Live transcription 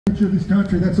future of this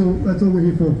country. That's all we're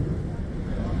here for.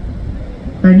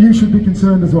 And you should be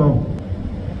concerned as well.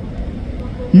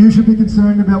 You should be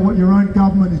concerned about what your own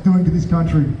government is doing to this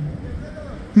country.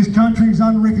 This country is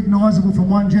unrecognisable from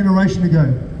one generation ago.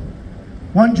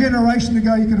 One generation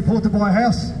ago you could afford to buy a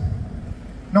house.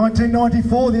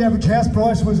 1994 the average house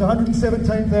price was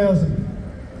 $117,000.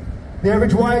 The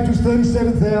average wage was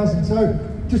 $37,000. So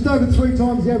just over 3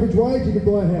 times the average wage you could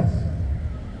buy a house.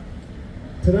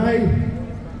 Today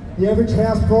the average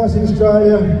house price in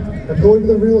Australia, according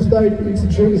to the Real Estate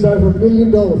Institute, is over $1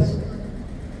 million.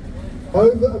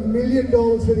 Over $1 million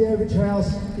for the average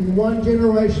house in one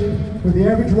generation, with the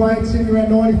average wage sitting around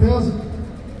 $90,000.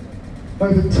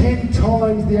 Over 10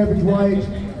 times the average wage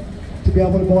to be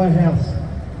able to buy a house.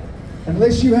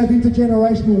 Unless you have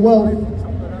intergenerational wealth,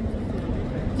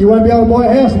 you won't be able to buy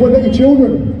a house. What about your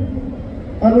children?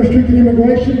 Unrestricted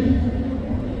immigration,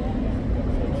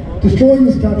 destroying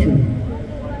this country.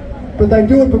 But they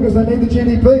do it because they need the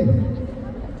GDP.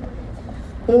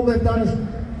 All they've done is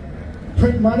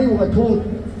print money, or they call it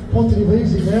quantitative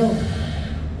easing now,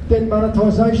 debt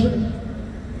monetisation.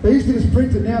 They used to just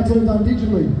print it, now it's all done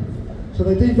digitally. So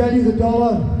they devalue the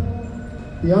dollar.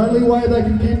 The only way they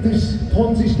can keep this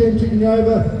Ponzi scheme ticking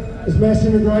over is mass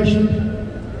immigration,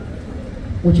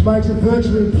 which makes it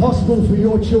virtually impossible for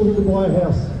your children to buy a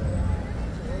house.